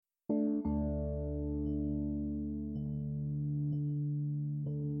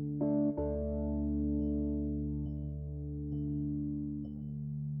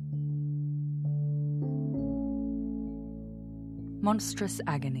Monstrous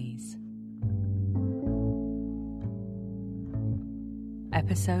Agonies.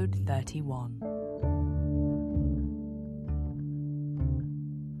 Episode 31.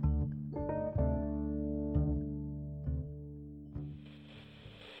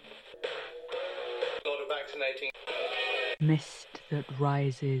 Mist that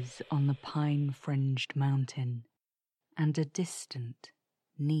rises on the pine-fringed mountain, and a distant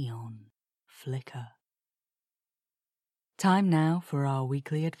neon flicker. Time now for our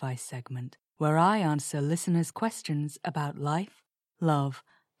weekly advice segment, where I answer listeners' questions about life, love,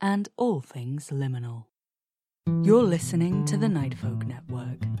 and all things liminal. You're listening to the Nightfolk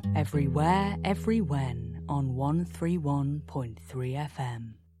Network, everywhere, everywhen, on 131.3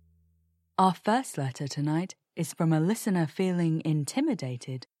 FM. Our first letter tonight is from a listener feeling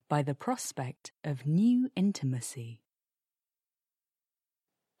intimidated by the prospect of new intimacy.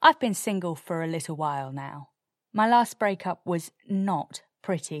 I've been single for a little while now. My last breakup was not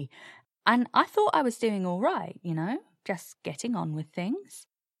pretty, and I thought I was doing all right, just getting on with things.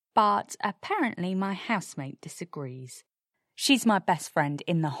 But apparently my housemate disagrees. She's my best friend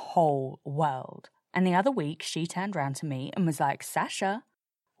in the whole world, and the other week she turned round to me and was like, "Sasha,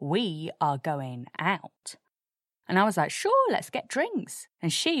 we are going out." And I was like, "Sure, let's get drinks."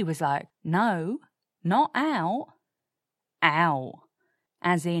 And she was like, "No, not out. Out.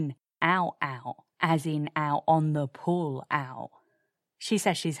 As in out. As in out on the pool out." She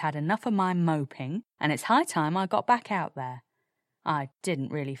says she's had enough of my moping, and it's high time I got back out there. I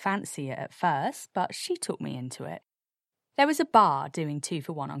didn't really fancy it at first, but she took me into it. There was a bar doing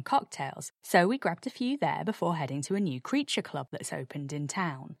 2-for-1 on cocktails, so we grabbed a few there before heading to a new creature club that's opened in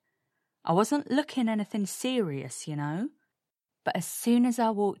town. I wasn't looking anything serious, but as soon as I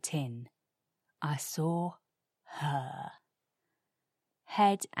walked in, I saw her.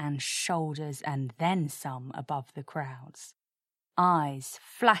 Head and shoulders and then some above the crowds. Eyes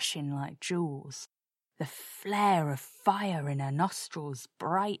flashing like jewels. The flare of fire in her nostrils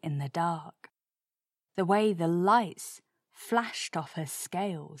bright in the dark. The way the lights flashed off her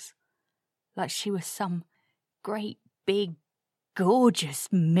scales. Like she was some great big gorgeous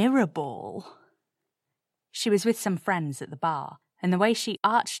mirror ball. She was with some friends at the bar, and the way she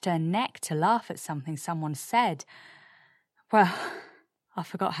arched her neck to laugh at something someone said, well, I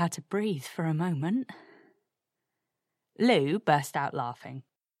forgot how to breathe for a moment. Lou burst out laughing.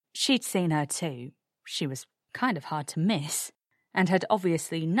 She'd seen her too. She was kind of hard to miss, and had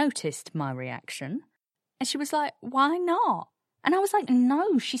obviously noticed my reaction. And she was like, "Why not?" And I was like,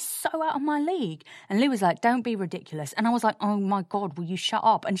 "No, she's so out of my league." And Lou was like, "Don't be ridiculous." And I was like, "Oh my God, will you shut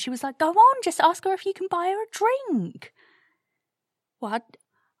up?" And she was like, "Go on, just ask her if you can buy her a drink." Well,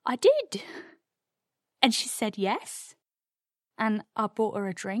 I did. And she said yes. And I bought her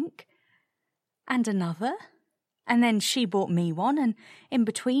a drink. And another. And then she bought me one. And in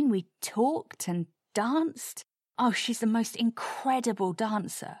between we talked and danced. Oh, she's the most incredible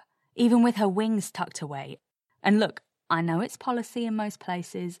dancer, even with her wings tucked away. And look, I know it's policy in most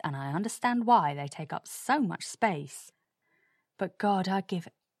places, and I understand why they take up so much space. But God, I'd give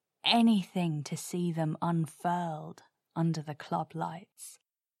anything to see them unfurled under the club lights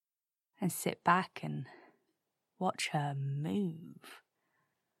and sit back and watch her move.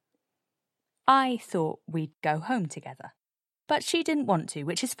 I thought we'd go home together, but she didn't want to,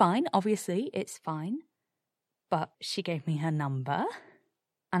 which is fine. Obviously, it's fine. But she gave me her number.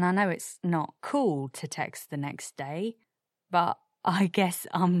 And I know it's not cool to text the next day, but I guess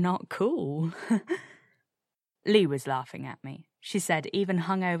I'm not cool. Lee was laughing at me. She said even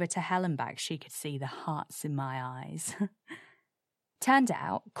hung over to hell and back she could see the hearts in my eyes. Turned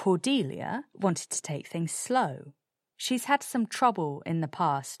out Cordelia wanted to take things slow. She's had some trouble in the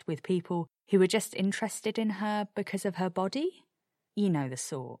past with people who were just interested in her because of her body. You know the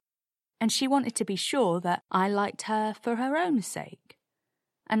sort. And she wanted to be sure that I liked her for her own sake.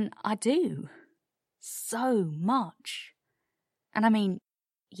 And I do. So much. And I mean,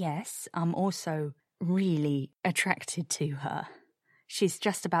 yes, I'm also really attracted to her. She's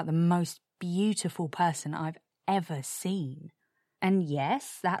just about the most beautiful person I've ever seen. And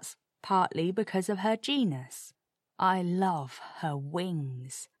yes, that's partly because of her genus. I love her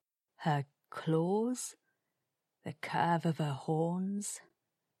wings, her claws, the curve of her horns,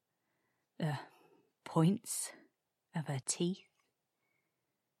 the points of her teeth.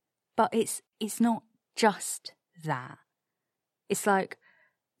 But it's not just that. It's like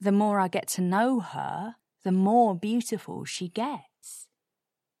the more I get to know her, the more beautiful she gets.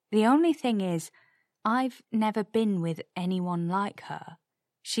 The only thing is, I've never been with anyone like her.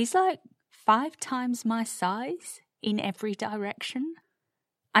 She's like 5 times my size in every direction.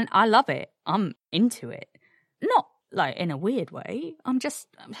 And I love it. I'm into it. Not like, in a weird way.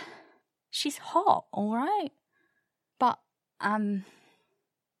 She's hot, all right? But,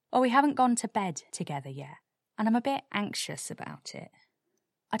 well, we haven't gone to bed together yet, and I'm a bit anxious about it.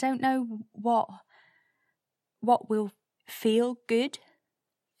 I don't know what will feel good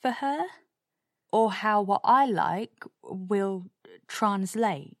for her, or how what I like will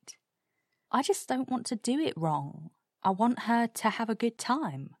translate. I just don't want to do it wrong. I want her to have a good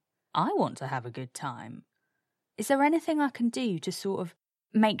time. I want to have a good time. Is there anything I can do to sort of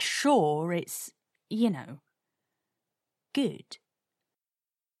make sure it's, good?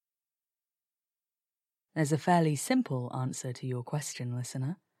 There's a fairly simple answer to your question,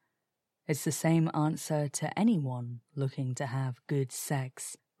 listener. It's the same answer to anyone looking to have good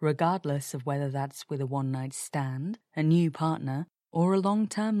sex, regardless of whether that's with a one-night stand, a new partner, or a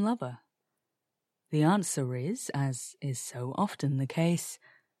long-term lover. The answer is, as is so often the case,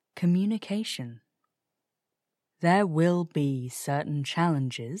 communication. There will be certain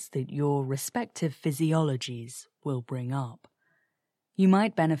challenges that your respective physiologies will bring up. You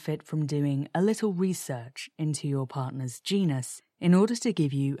might benefit from doing a little research into your partner's genus in order to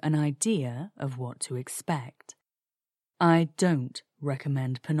give you an idea of what to expect. I don't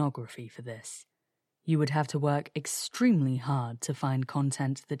recommend pornography for this. You would have to work extremely hard to find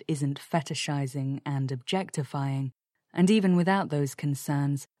content that isn't fetishizing and objectifying, and even without those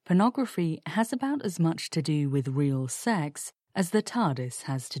concerns, pornography has about as much to do with real sex as the TARDIS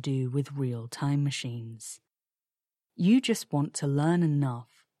has to do with real time machines. You just want to learn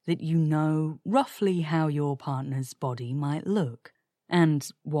enough that you know roughly how your partner's body might look, and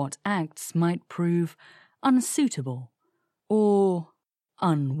what acts might prove unsuitable or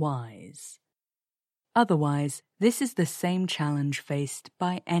unwise. Otherwise, this is the same challenge faced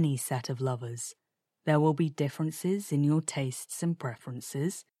by any set of lovers. There will be differences in your tastes and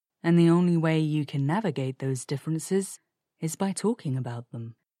preferences, and the only way you can navigate those differences is by talking about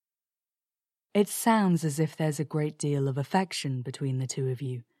them. It sounds as if there's a great deal of affection between the two of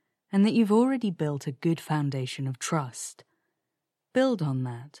you, and that you've already built a good foundation of trust. Build on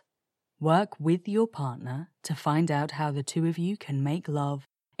that. Work with your partner to find out how the two of you can make love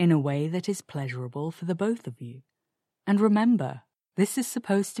in a way that is pleasurable for the both of you. And remember, this is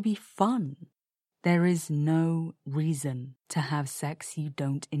supposed to be fun. There is no reason to have sex you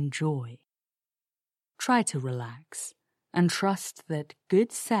don't enjoy. Try to relax and trust that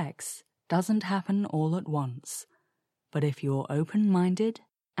good sex doesn't happen all at once, but if you're open-minded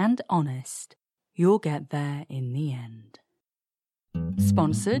and honest, you'll get there in the end.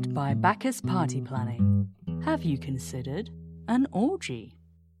 Sponsored by Bacchus Party Planning. Have you considered an orgy?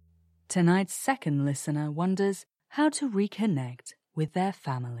 Tonight's second listener wonders how to reconnect with their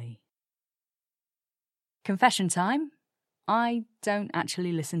family. Confession time. I don't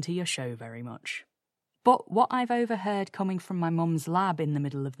actually listen to your show very much. But what I've overheard coming from my mum's lab in the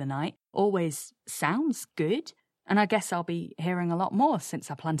middle of the night always sounds good, and I guess I'll be hearing a lot more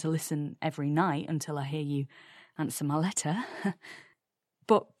since I plan to listen every night until I hear you answer my letter.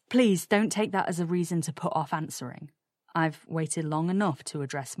 But please don't take that as a reason to put off answering. I've waited long enough to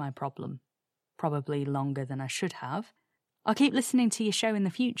address my problem. Probably longer than I should have. I'll keep listening to your show in the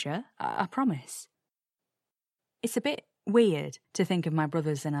future, I promise. It's a bit weird to think of my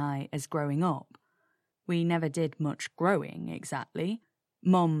brothers and I as growing up. We never did much growing, exactly.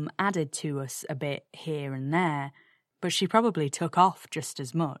 Mum added to us a bit here and there, but she probably took off just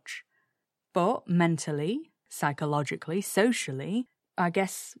as much. But mentally, psychologically, socially, I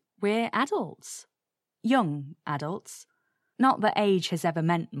guess we're adults. Young adults. Not that age has ever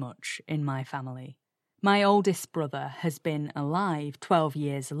meant much in my family. My oldest brother has been alive 12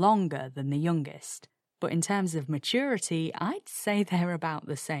 years longer than the youngest, but in terms of maturity, I'd say they're about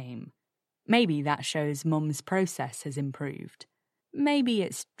the same. Maybe that shows Mum's process has improved. Maybe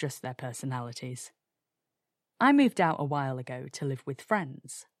it's just their personalities. I moved out a while ago to live with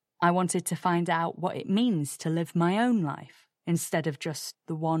friends. I wanted to find out what it means to live my own life, instead of just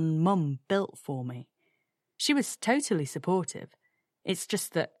the one Mum built for me. She was totally supportive. It's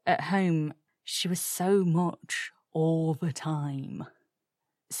just that at home, she was so much all the time.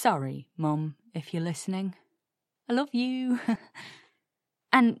 Sorry, Mum, if you're listening. I love you.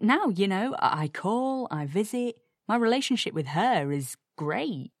 And now, I call, I visit. My relationship with her is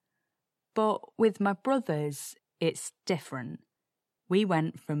great. But with my brothers, it's different. We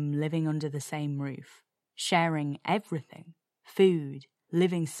went from living under the same roof, sharing everything, food,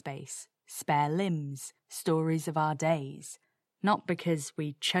 living space, spare limbs, stories of our days, not because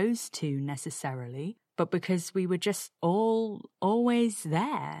we chose to necessarily, but because we were just all always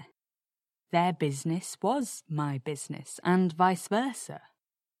there. Their business was my business, and vice versa.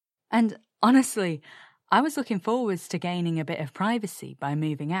 And honestly, I was looking forwards to gaining a bit of privacy by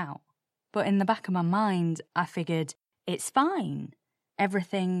moving out, but in the back of my mind, I figured, it's fine.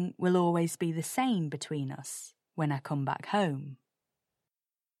 Everything will always be the same between us when I come back home.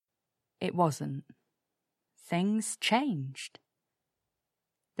 It wasn't. Things changed.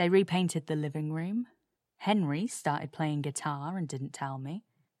 They repainted the living room. Henry started playing guitar and didn't tell me.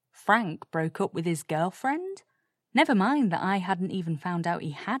 Frank broke up with his girlfriend. Never mind that I hadn't even found out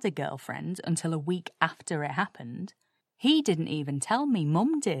he had a girlfriend until a week after it happened. He didn't even tell me,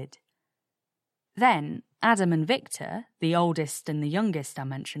 Mum did. Then Adam and Victor, the oldest and the youngest I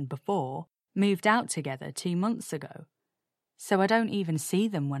mentioned before, moved out together 2 months ago, so I don't even see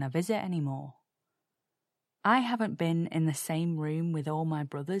them when I visit anymore. I haven't been in the same room with all my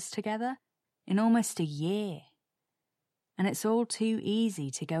brothers together in almost a year, and it's all too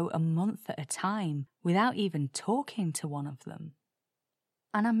easy to go a month at a time without even talking to one of them.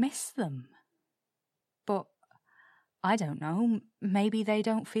 And I miss them. But I don't know, maybe they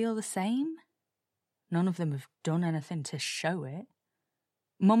don't feel the same? None of them have done anything to show it.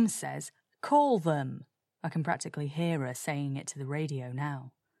 Mum says, call them. I can practically hear her saying it to the radio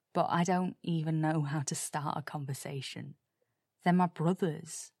now. But I don't even know how to start a conversation. They're my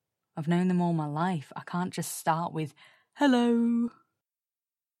brothers. I've known them all my life. I can't just start with, hello.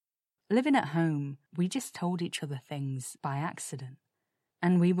 Living at home, we just told each other things by accident.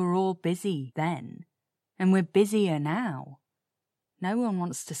 And we were all busy then. And we're busier now. No one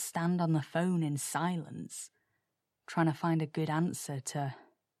wants to stand on the phone in silence, trying to find a good answer to,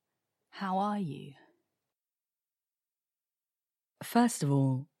 how are you? First of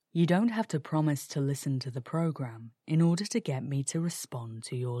all, you don't have to promise to listen to the program in order to get me to respond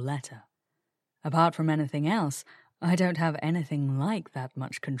to your letter. Apart from anything else, I don't have anything like that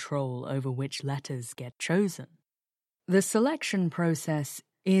much control over which letters get chosen. The selection process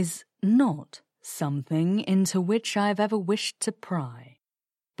is not something into which I've ever wished to pry.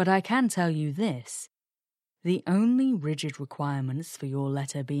 But I can tell you this. The only rigid requirements for your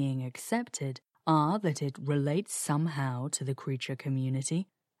letter being accepted are that it relates somehow to the creature community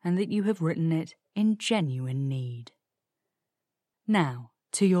and that you have written it in genuine need. Now,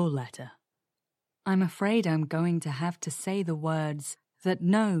 to your letter. I'm afraid I'm going to have to say the words that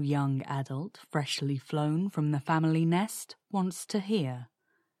no young adult freshly flown from the family nest wants to hear.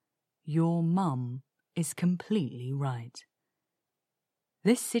 Your mum is completely right.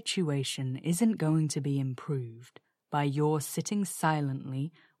 This situation isn't going to be improved by your sitting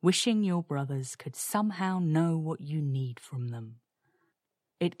silently wishing your brothers could somehow know what you need from them.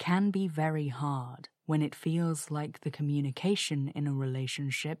 It can be very hard when it feels like the communication in a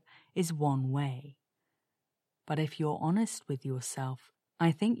relationship is one way. But if you're honest with yourself,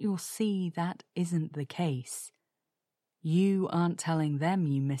 I think you'll see that isn't the case. You aren't telling them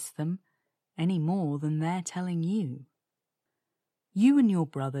you miss them any more than they're telling you. You and your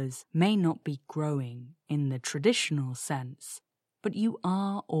brothers may not be growing in the traditional sense, but you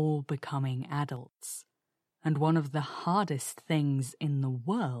are all becoming adults. And one of the hardest things in the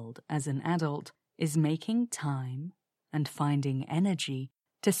world as an adult is making time and finding energy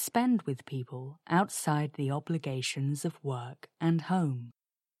to spend with people outside the obligations of work and home.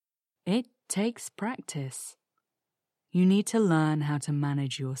 It takes practice. You need to learn how to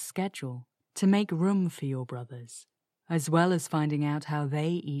manage your schedule, to make room for your brothers, as well as finding out how they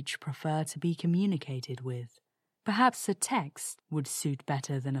each prefer to be communicated with. Perhaps a text would suit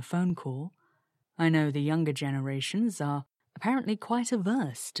better than a phone call. I know the younger generations are apparently quite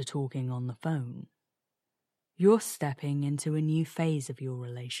averse to talking on the phone. You're stepping into a new phase of your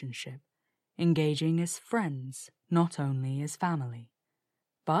relationship, engaging as friends, not only as family.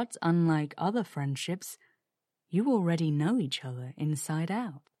 But unlike other friendships, you already know each other inside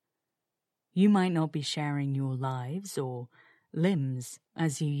out. You might not be sharing your lives or limbs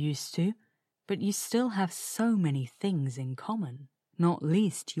as you used to, but you still have so many things in common, not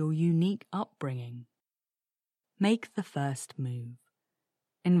least your unique upbringing. Make the first move.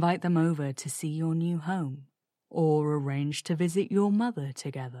 Invite them over to see your new home, or arrange to visit your mother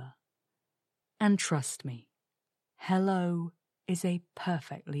together. And trust me, hello is a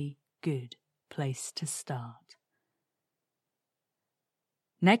perfectly good place to start.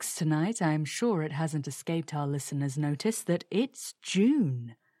 Next tonight, I'm sure it hasn't escaped our listeners' notice that it's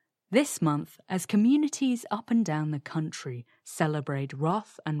June. This month, as communities up and down the country celebrate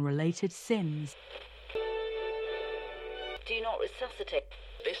wrath and related sins. Do not resuscitate.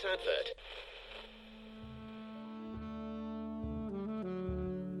 This advert.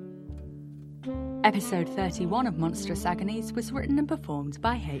 Episode 31 of Monstrous Agonies was written and performed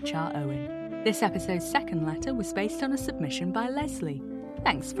by H.R. Owen. This episode's second letter was based on a submission by Leslie.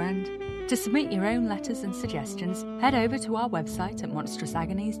 Thanks, friend. To submit your own letters and suggestions, head over to our website at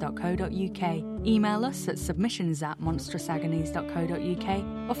monstrousagonies.co.uk, email us at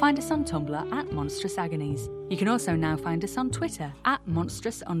submissions@monstrousagonies.co.uk, or find us on Tumblr at Monstrous Agonies. You can also now find us on Twitter at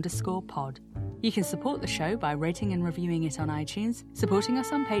monstrous_pod. You can support the show by rating and reviewing it on iTunes, supporting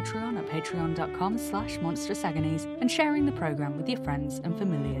us on Patreon at patreon.com/monstrousagonies, and sharing the programme with your friends and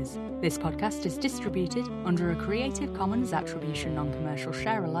familiars. This podcast is distributed under a Creative Commons Attribution Non-Commercial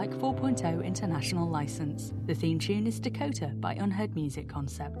Share-alike 4.0 international licence. The theme tune is Dakota by Unheard Music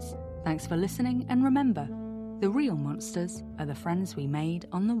Concepts. Thanks for listening, and remember, the real monsters are the friends we made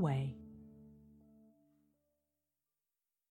on the way.